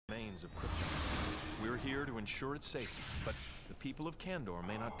skies of Krypton. We're here to ensure its safety, but the people of Kandor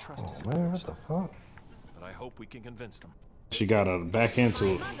may not trust us at Man, what first. the fuck? But I hope we can convince them. She got to back into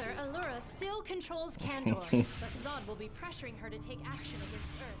it. My mother, Allura, still controls Kandor, but Zod will be pressuring her to take action against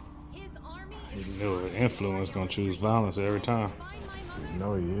Earth. His army is... You know the influence gonna choose violence every time. You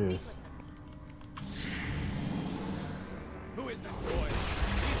know he is. Who is this boy?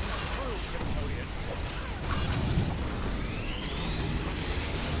 He's a true Kryptonian.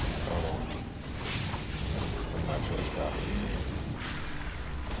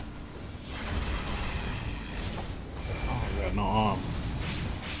 Oh, I got no arm.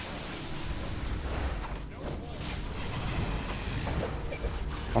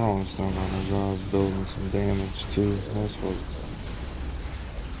 I don't understand how my job's building some damage too. That's what.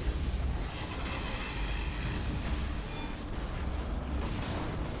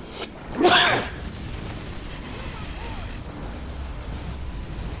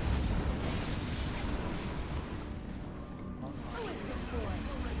 Who is this boy?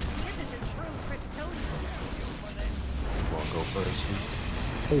 Isn't a true Kryptonian. Wanna go first?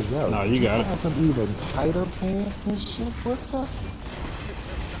 Hey, yo. No, you got it. Got some even tighter pants and shit. What's that?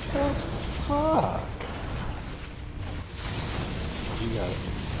 The fuck? You got it.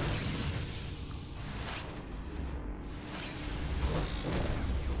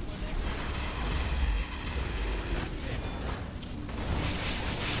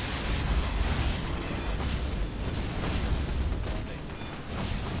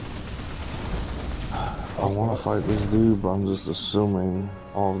 I want to fight this dude, but I'm just assuming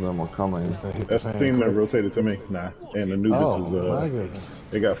all of them are coming. That's the team that rotated to me. Nah, and Anubis is my goodness.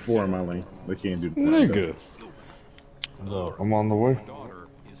 they got 4 in my lane. They can't do the Nigga. Look. I'm on the way. Daughter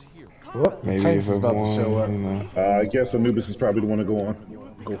is here. Whoop, Maybe Tanks if is about to everyone, show up. you know. I guess Anubis is probably the one to go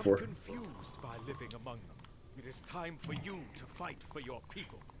on. Go for it. Confused by living among them. It is time for you to fight for your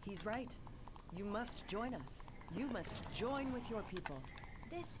people. He's right. You must join us. You must join with your people.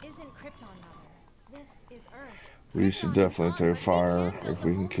 This isn't Krypton, Mother. This is Earth. We should definitely take fire if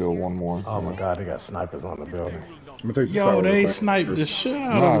we can kill one more. Oh my god, they got snipers on the building. I'm gonna take the Yo, tower they real quick. sniped the shit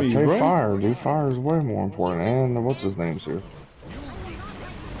out Nah, of me, take bro. fire, dude. Fire is way more important. And what's his name's here?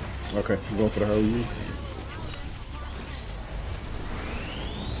 Okay, I'm going for the hell you.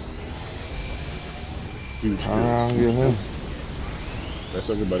 Huge I'll get him. That's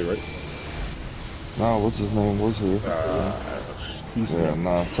everybody, right? No, what's his name was here? He's Yeah,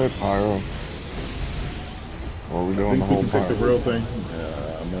 nah, take pyro. Or are we I doing the think we whole can take the pyro? real thing.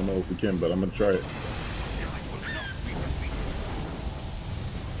 I don't know if we can, but I'm gonna try it.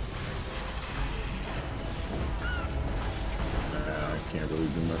 Nah, I can't really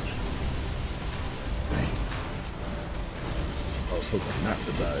do much. Dang. I was hoping not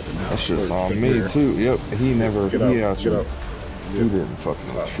to die. But now That shit's it's on been me there. too. Yep, he never, Get he up, actually, get up. he didn't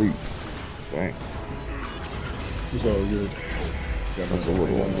fucking retreat. Dang, It's all good. Got that's a nothing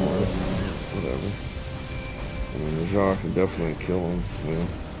little going on. whatever. I mean, the jar can definitely kill him, yeah.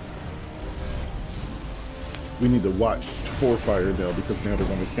 We need to watch for fire now because now they're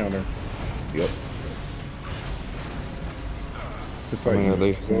going to counter. Yep. It's I like, mean,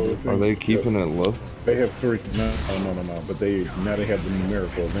 are they keeping it low? They have 3. No. But now they have the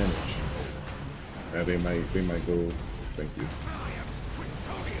numerical advantage. Now they might go. Thank you.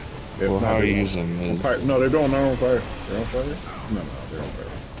 If Well, not, how are they're you on- using on mid? fire. No, they're doing their own fire. They're on fire? No, they're on fire.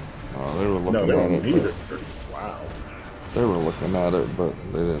 Oh, they were No, looking they at don't it. need but- it. Wow. They were looking at it, but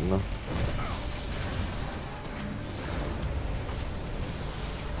they didn't know.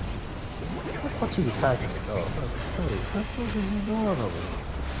 I thought you was hacking it, though. What the fuck is you doing over there?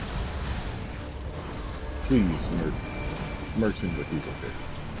 Please, merch him with people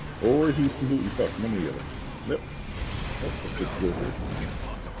there. Or he's completely fucked. One or the other. Yep. Oh, let's get good here.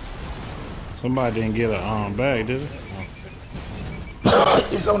 Somebody didn't get a bag, did it?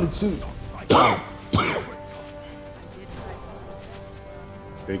 It's only 2.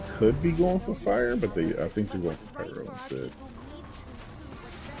 They could be going for fire, but I think they're going for pyro instead.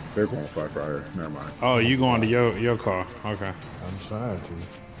 They're going for fire. Never mind. Oh, you going to your car? Okay. I'm trying to.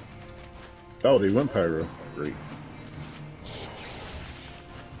 Oh, they went pyro. Great.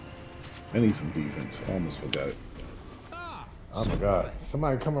 I need some defense. I almost forgot it. Oh my god.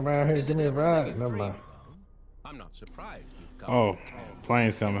 Somebody come around here and give me a ride? Never mind. I'm not surprised you've come. Oh,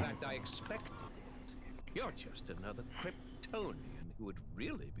 plane's coming. In fact, I expected it. You're just another Kryptonian who would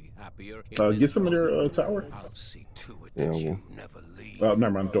really be happier. In Get this some of their world. tower. I'll see to it Yeah, that well. you never leave. Oh,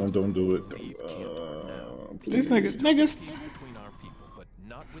 never mind. Don't do it. These Please. niggas. Between our people, but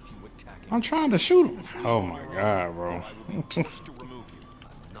not with you attacking. I'm trying to shoot him. Oh my god, bro. I will be forced to remove you.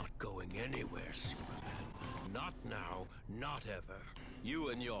 I'm not going anywhere, Superman. Not now, not ever. You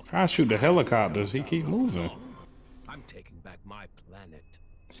and your I shoot the helicopters. He keep moving. I'm taking back my planet.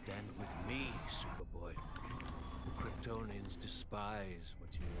 Stand with me, Superboy. The Kryptonians despise what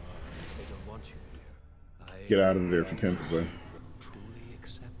you are. They don't want you here. Get out of there if you can, Clay. Truly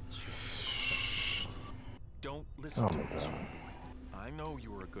accepts you. Don't listen Oh to my him, God. Superboy. I know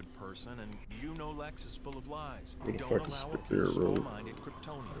you're a good person, and you know Lex is full of lies. Where the Don't fuck is allow a Superior few Road? small-minded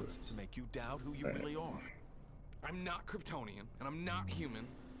Kryptonians to make you doubt who you really are. I'm not Kryptonian, and I'm not human.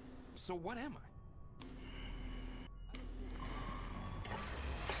 So what am I?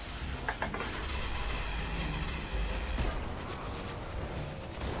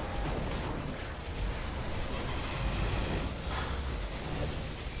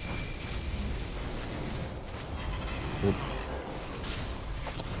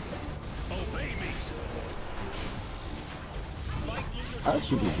 I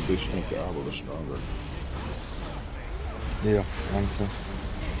actually think that they should make the Alba stronger. Yeah, honestly.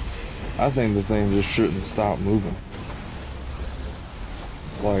 I think the thing just shouldn't stop moving.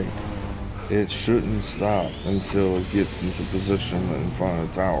 Like, it shouldn't stop until it gets into position in front of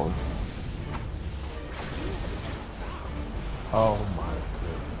the tower. Oh my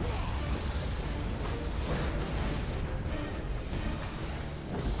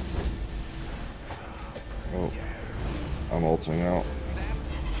Oh, I'm ulting out.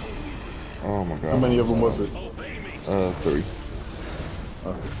 Oh my god. How many of them was it? 3.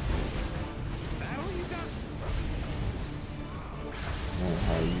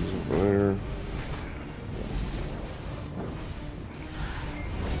 How to use it there.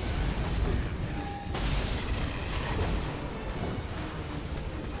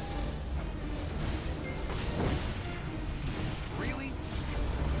 Really?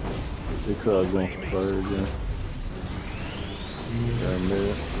 They tried going for fire again. Down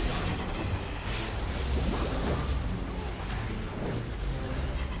there.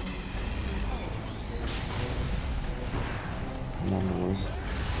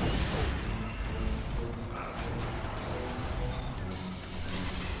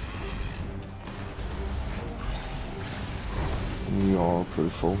 We are pretty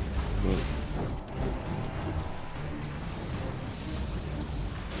full, but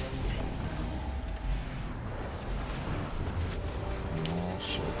oh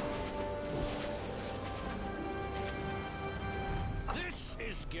shit. This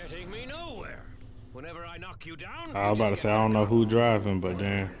is getting me nowhere. Whenever I knock you down, I was about to say I don't know who driving, but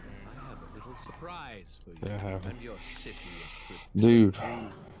then I have a little surprise for you that happened. and your city of Krypton. Dude,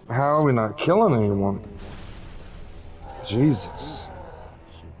 how are we not killing anyone? Jesus.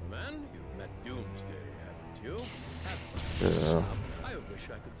 Superman, you've met Doomsday, haven't you? Yeah. I wish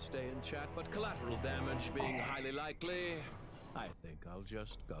I could stay and chat, but collateral damage being highly likely, I think I'll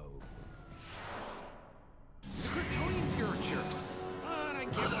just go. The Kryptonians here are jerks. But I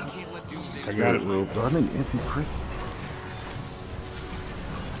guess we can't let Doomsday. I got it, Rube. Do I need anti-crit?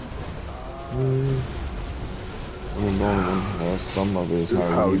 I mean, the only one has some of it is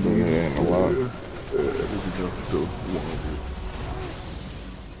how you using it and a lot. This is just the one.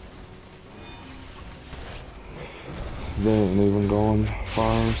 They ain't even going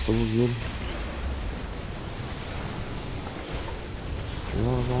fire, so we're good. They're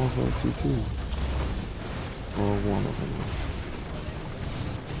all going for a 2-2. Or one of them.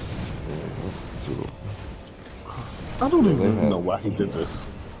 Yeah, that's 2 of them. I don't They even had- know why he did this.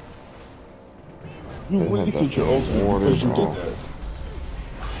 You They had wasted that your thing ultimate warded because you did off. that.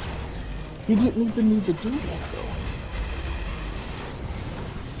 He didn't even need to do that though.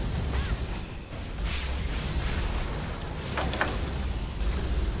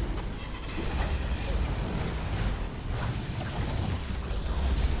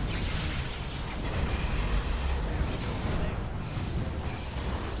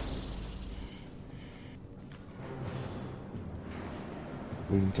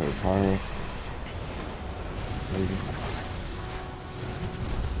 We can take Pyro. Maybe.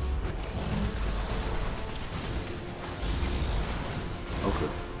 Okay.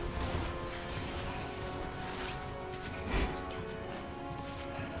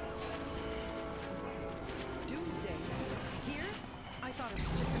 Doomsday. Here? I thought it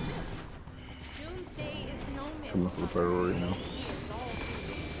was just a myth. Doomsday is no myth. Coming for the priority now. He is all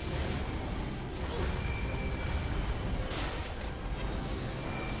too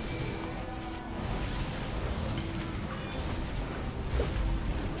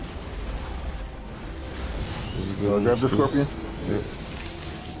Grab the scorpion. Yep.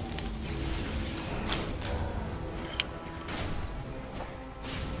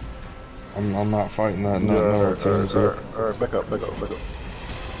 I'm not fighting that. No, no, teams up. Alright, back up, back up, back up.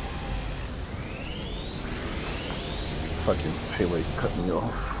 Fucking Pele cut me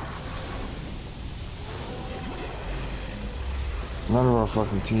off. None of our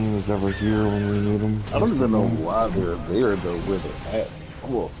fucking team is ever here when we need them. I don't even know why they're there though, where they're at.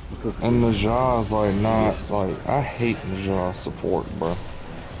 Well, specifically. And Najah's like not like I hate Najah's support, bro.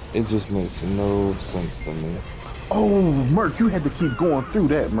 It just makes no sense to me. Oh, Merc, you had to keep going through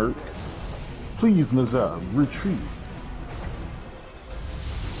that, Merc. Please, Najah, retreat.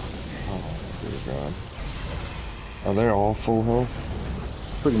 Oh dear God. Are they all full health?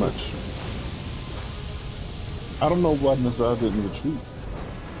 Pretty much. I don't know why Najah didn't retreat.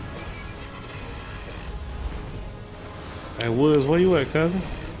 Hey Woods, where you at, cousin?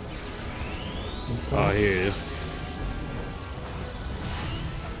 Oh, here it is.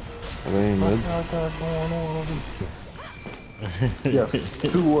 Are they in mid? Yes,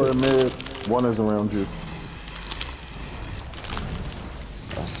 2 are in mid, 1 is around you.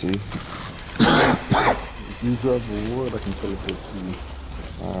 I see. If you grab the wood, I can teleport to you.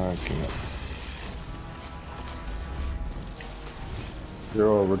 I can't. They're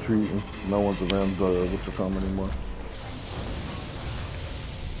all retreating. No one's around the Witcher anymore.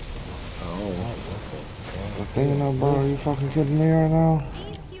 Oh. The thing though, bro, are you fucking kidding me right now?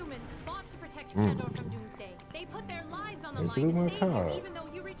 These humans fought to protect Kandor from Doomsday. They put their lives on the They line blew to my save him, car. even though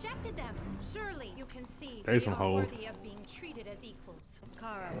you rejected them. Surely you can see They they some are hoes. worthy of being treated as equals.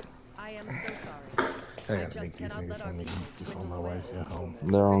 Kara, I am so sorry. I I gotta just make these cannot niggas let our send me people before dwindle my away. wife get home.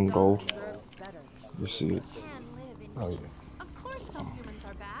 They're on Krypton goal. deserves better. You see it. Can live in Oh, yeah. peace. Of course some humans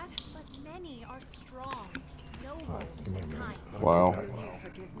are bad, but many are strong, noble, Alright, give me a and minute. kind. Wow. Will you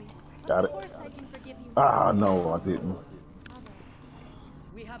forgive me? Got Of it. course I can forgive you. Ah, no, I didn't. Mother.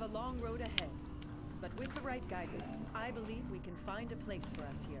 We have a long road ahead, but with the right guidance, I believe we can find a place for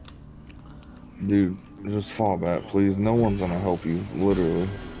us here. Dude, just fall back, please. No one's gonna help you, literally.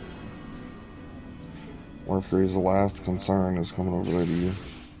 Mercury's last concern is coming over there to you.